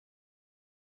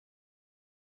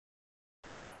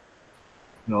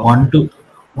No. 1 2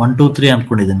 1 2 3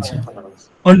 ಅನ್ಕೊಂಡಿದ್ದೀನಿ sir.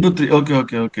 1 2 3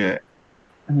 okay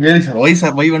ಹೇಳಿ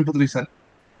sir. Y 1 2 3 sir?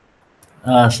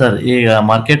 Sir ಈಗ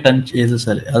ಮಾರ್ಕೆಟ್ ಇದು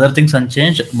sir other things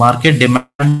unchanged, market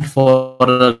demand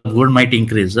for good mite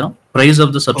increase, price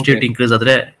of the substitute increase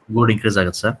ಆದ್ರೆ good increase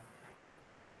ಆಗುತ್ತೆ sir.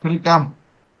 ಕರೆಕ್ಟಾ?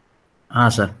 ಹಾ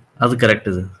sir, ಅದು ಕರೆಕ್ಟ್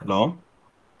ಇದೆ. Hello,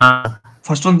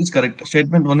 first one is correct,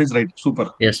 statement one is right, super.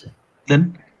 Yes sir. Then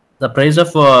the price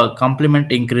of compliment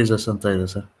increases ಅಂತ ಇದೆ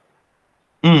sir.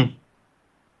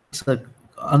 Sir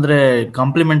ಅಂದ್ರೆ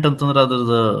compliment ಅಂತಂದ್ರೆ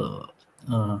ಅದ್ರದ್ದು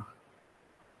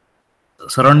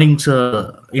ಸರೌಂಡಿಂಗ್ಸ್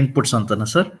ಇನ್ಪುಟ್ಸ್ ಅಂತಾನೆ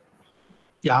ಸರ್.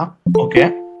 ಯಾ ಓಕೆ,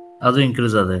 ಅದು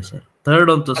ಇನ್ಕ್ರೀಸ್ ಆದ ಸರ್.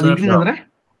 ಥರ್ಡ್ ಅಂತ ಸರ್ ಇನ್ಕ್ರೀಸ್ ಅಂದ್ರೆ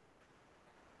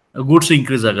ಗೂಡ್ಸ್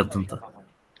ಇನ್ಕ್ರೀಸ್ ಆಗತ್ತಂತ.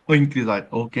 ಇನ್ಕ್ರೀಸ್ ಆಯ್ತು,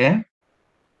 ಓಕೆ.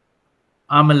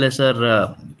 ಆಮೇಲೆ sir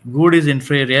good is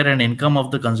inferior and income of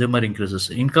the consumer increases.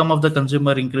 Income of the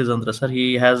consumer increase ಅಂದ್ರೆ sir he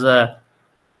has a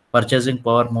purchasing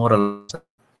power more ಅಲ್ಲ sir,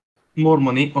 more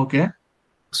money, okay.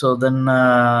 So then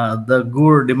the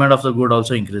good demand of the good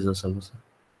also increases ಅಲ್ವಾ sir?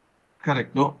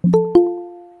 Correct.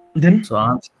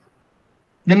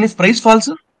 Then is price falls?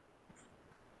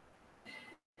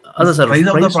 ಅದೇ sir, price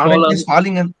of the product is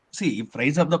falling ಅಂತ. C,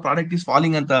 price of the product is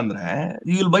falling ಅಂತ ಅಂದ್ರೆ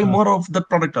you will buy more of that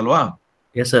product ಅಲ್ವಾ?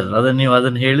 Yes sir, ಅದನ್ನ ನೀವು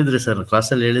ಅದನ್ನ ಹೇಳಿದ್ರಿ ಸರ್,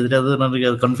 ಕ್ಲಾಸಲ್ಲಿ ಹೇಳಿದ್ರಿ. ಅದು ನನಗೆ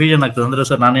ಕನ್ಫ್ಯೂಷನ್ ಆಗ್ತದೆ. ಅಂದ್ರೆ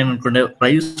ಸರ್ ನಾನೇನು ಅನ್ಕೊಂಡೆ,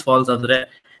 ಪ್ರೈಸ್ ಫಾಲ್ಸ್ ಅಂದ್ರೆ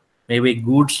ಮೇ ಬಿ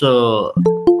ಗೂಡ್ಸ್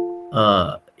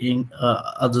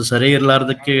ಅದು ಸರಿ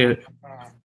ಇರ್ಲಾರ್ದಕ್ಕೆ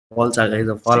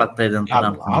ಫಾಲ್ ಆಗ್ತಾ ಇದೆ ಅಂತ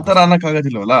ಆ ತರ ಅನ್ನಕ್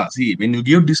ಆಗೋದಿಲ್ವಲ್ಲ. C, when you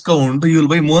give discount you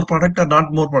will buy more product R not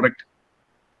more product.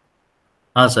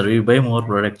 ಹಾ sir, V by more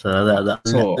product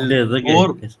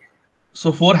sir. So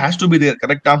 4 has to be there,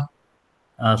 correct?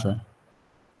 ಹಾ sir.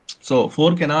 So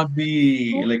 4 cannot be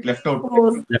like left out.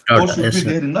 4 should be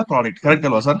there in the product, correct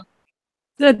alwa sir?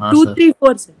 Sir, 2 3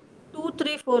 4 sir. 2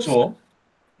 3 4. So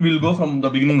we'll go from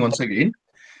the beginning once again.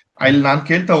 ನಾನು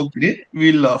ಕೇಳ್ತಾ ಹೋಗ್ತೀನಿ.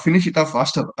 We'll finish it off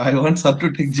faster. I want sir to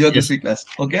take geography class,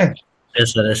 okay? Yes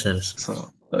sir, yes sir. So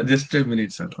just a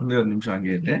minute sir, ಒಂದು ನಿಮಿಷ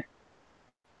ಹಂಗೆ ಇದೆ.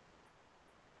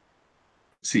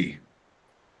 See,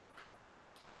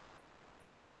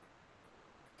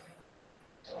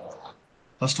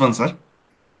 first one sir,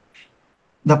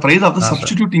 the price of the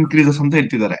substitute increases ಅಂತ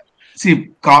ಹೇಳ್ತಿದ್ದಾರೆ. See,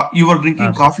 you were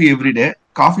drinking coffee every day.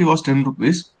 Coffee was 10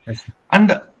 rupees and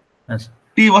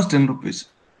tea was 10 rupees.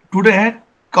 Today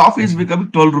coffee is becoming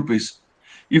 12 rupees.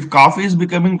 If coffee is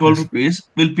becoming 12 rupees,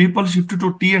 will people shift to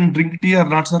tea and drink tea or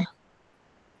not sir?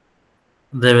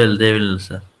 They will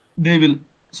sir. They will.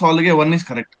 So already one is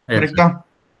correct. Yes, correct? Sir.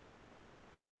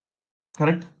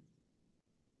 Correct?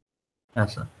 Yes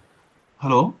sir.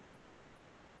 Hello?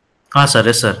 Sir,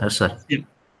 yes sir, yes sir. Yeah.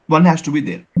 One has to be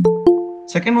there.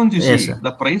 Second one, you see,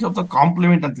 the price of the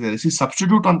complement ಅಂತ ಇದೆ. See,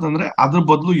 substitute ಅಂತಂದ್ರೆ ಅದ್ರ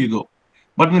ಬದಲು ಇದು.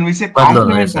 But when we say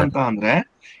complement ಅಂತ ಅಂದ್ರೆ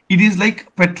it is like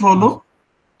petrol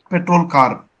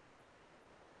car.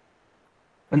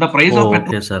 When the price of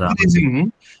petrol is increasing,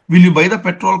 will you buy the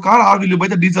petrol car or will you buy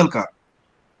the diesel car?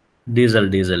 Diesel,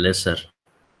 yes sir.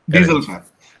 Diesel car.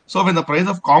 So when the price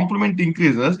of complement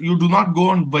increases, you do not go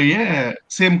and buy a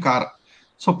same car.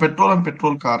 So petrol and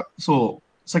petrol car. So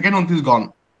second one is gone.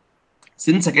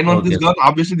 Since second one is gone,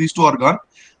 obviously these two are gone.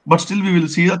 But still we will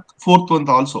see the fourth one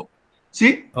also.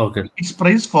 See, its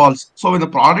price falls. So when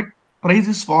the product price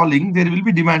is falling, there will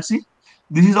be demand. See,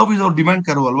 this is how is our demand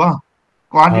curve, alva?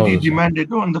 Quantity demanded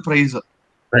and the price.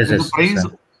 When the price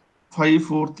 5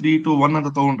 4 3 2 1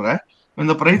 ಅಂತ ತಗೊಂಡ್ರೆ, when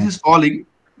the price is falling,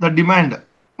 the demand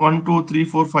 1 2 3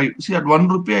 4 5. See, at 1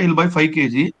 rupee I will buy 5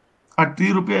 kg. At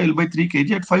 3 rupee I will buy 3 kg.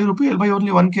 At 5 rupee I will buy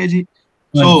only 1 kg.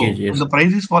 So when the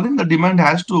price is falling, the demand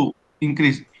has to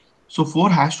increase. So 4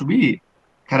 has to be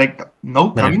correct. Now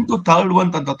coming to third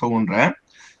one anta tagondre,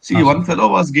 see, one fellow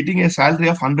was getting a salary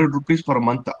of 100 rupees per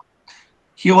month.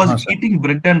 He was eating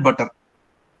bread and butter.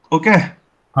 Okay?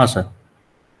 Sir.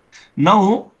 Now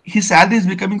his salary is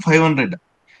becoming 500.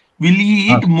 Will he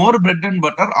eat more bread and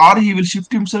butter or he will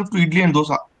shift himself to idli and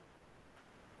dosa?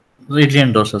 Idli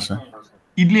and dosa, sir.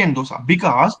 Idli and dosa,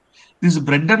 because this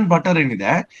bread and butter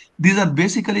enide, these are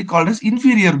basically called as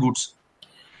inferior goods.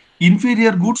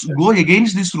 Inferior goods go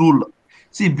against this rule.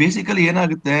 See, basically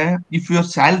ಏನಾಗುತ್ತೆ, if your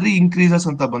salary increases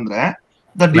ಅಂತ ಬಂದ್ರೆ,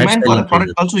 the demand for a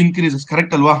product also increases,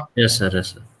 correct alwa? Yes sir, yes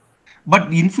sir. But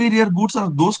inferior goods are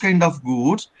those kind of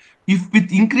goods, if with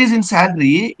increase in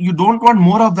salary you don't want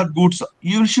more of that goods,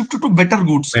 you will shift to better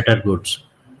goods.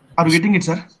 Are you getting it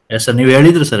sir? Yes sir, ನೀವು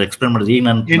ಹೇಳಿದ್ರಿ sir, explain ಮಾಡಿದ್ರಿ, ಈಗ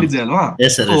ನಾನು ಹೇಳಿದ್ದೆ ಅಲ್ವಾ?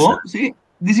 Yes sir. So see,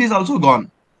 this is also gone.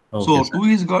 So 2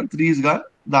 is gone, 3 is gone.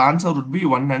 The answer would be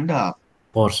 1 and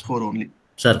 4 only.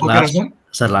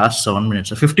 Sir, last 7 minutes.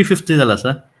 55th ಇದಲ್ಲ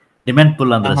sir, demand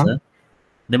full ಅಂದ್ರೆ sir,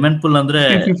 demand full ಅಂದ್ರೆ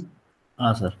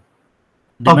sir,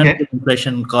 demand full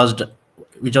inflation caused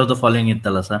which of the following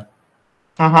ಇತ್ತಲ್ಲ sir,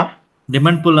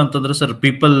 demand full ಅಂತಂದ್ರೆ sir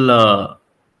people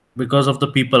because of the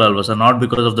people ಅಲ್ವಾ sir, not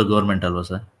because of the government ಅಲ್ವಾ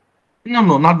sir?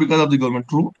 No, not because of the government.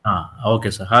 True. Okay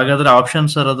sir. ಹಾಗಾದ್ರೆ option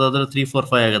sir ಅದಾದ್ರೆ 3, 4,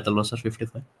 5 ಆಗತ್ತಲ್ವಾ sir?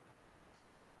 55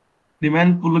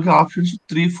 demand full ಗೆ options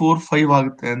 3, 4, 5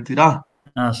 ಆಗುತ್ತೆ ಅಂತೀರಾ?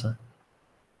 Sir.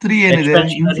 3 ಏನಿದೆ?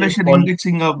 Inflation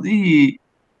indexing of the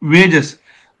wages.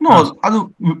 No, ಅದು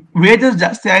wages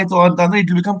ಜಾಸ್ತಿ ಆಯ್ತು ಅಂತಂದ್ರೆ it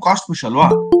will become cost push ಅಲ್ವಾ?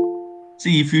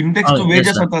 See, if you index to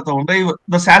wages ಅಂತ ತಗೊಂಡ್ರೆ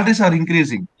the salaries are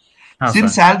increasing.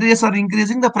 Since salaries are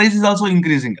increasing, the price is also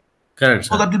increasing. Correct,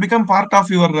 so that will become part of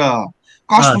your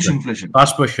cost push inflation.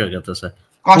 Cost push ಆಗುತ್ತೆ sir.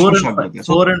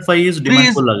 4 and 5 is demand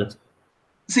pull ಆಗುತ್ತೆ.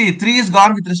 See, 3 is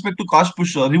gone with respect to cost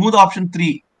push. Remove the option 3.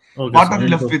 Okay, what are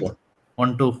you left with?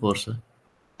 1, 2, 4 sir.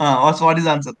 What is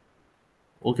the answer?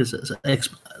 Okay sir.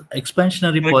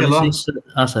 Expansionary policies.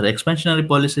 Sir, expansionary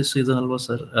policies is alwa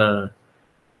sir.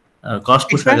 Cost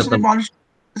push ಆಗುತ್ತೆ.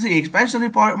 See, expansionary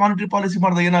monetary policy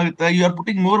ಮಾಡಿದಾಗ ಏನಾಗುತ್ತೆ? You are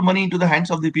putting more money into the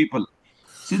hands of the people.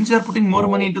 Since you are putting more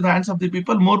money into the hands of the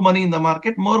people, more money in the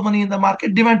market,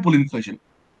 demand pull inflation.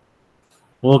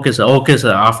 Okay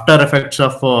sir. After effects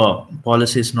of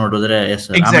policies ನೋಡಿದ್ರೆ yes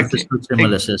sir. Exactly.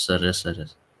 Yes sir.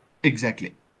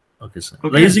 Exactly. Okay sir.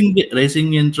 Okay. Raising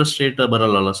interest rate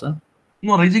ಬರಲ್ಲ sir?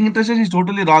 No, raising interest rate is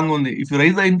totally wrong only. If you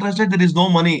raise the interest rate, there is no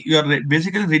money. You are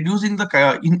basically reducing the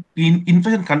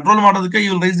inflation control ಮಾಡೋದಕ್ಕೆ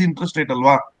you will raise the interest rate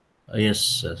alwa? Yes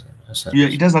sir. Yeah,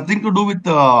 it has nothing to do with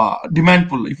demand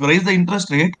pull. If you raise the interest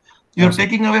rate, you are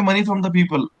taking away money from the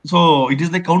people. So it is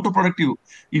like counterproductive.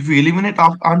 If you eliminate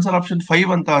answer option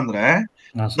 5 anta andre,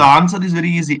 the answer is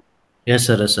very easy. Yes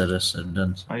sir.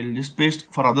 Done. I will just paste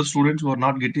for other students who are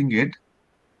not getting it.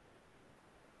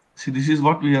 See, this is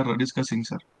what we are discussing,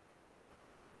 sir.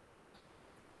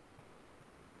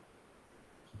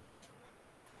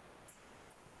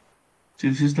 See,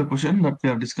 this is the question that we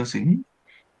are discussing.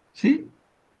 See,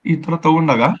 ಈ ತರ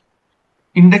ತಗೊಂಡಾಗ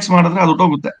index ಮಾಡಿದ್ರೆ ಅದು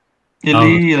ಹೋಗುತ್ತೆ.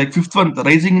 ಇಲ್ಲಿ like 5th one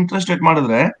rising interest rate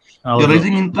ಮಾಡಿದ್ರೆ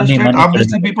rising interest rate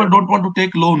obviously people don't want to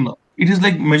take loan. It is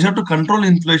like measure to control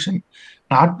inflation,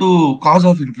 not to cause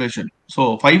of inflation. So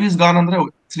 5 is gone andre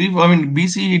 3, I mean B,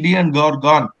 C, D and G are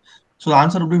gone. So the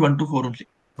answer would be 1 to 4 only.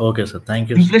 Okay sir, thank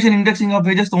you. Inflation indexing of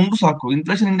wages ತಗೊಂಡು ಸಾಕು.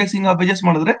 Inflation indexing of wages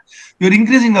ಮಾಡಿದ್ರೆ you are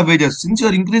increasing the wages. Since you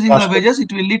are increasing the wages,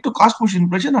 it will lead to cost push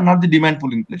inflation and not the demand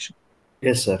pull inflation.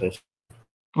 Yes sir.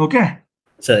 Okay.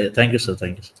 Sir, thank you sir.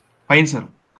 Fine sir.